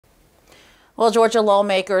Well, Georgia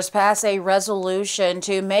lawmakers pass a resolution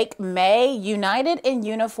to make May United in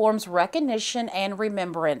Uniforms Recognition and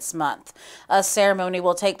Remembrance Month. A ceremony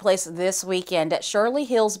will take place this weekend at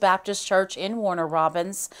Shirley-Hills-Baptist-Church in Warner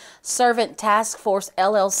Robins. Servant Task Force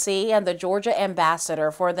LLC and the Georgia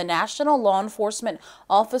Ambassador for the National Law Enforcement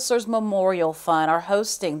Officers Memorial Fund are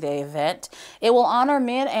hosting the event. It will honor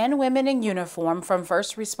men and women in uniform, from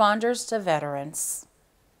first responders to veterans.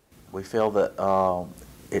 We feel that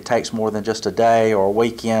it takes more than just a day or a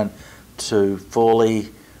weekend to fully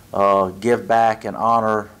give back and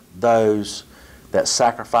honor those that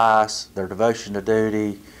sacrifice their devotion to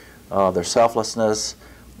duty, their selflessness,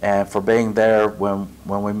 and for being there when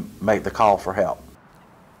we make the call for help.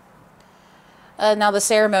 Now the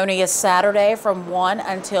ceremony is Saturday from 1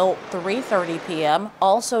 until 3:30 p.m.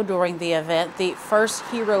 Also during the event, the first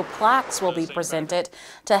hero plaques will be presented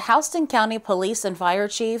to Houston County Police and Fire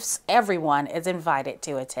Chiefs. Everyone is invited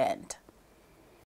to attend.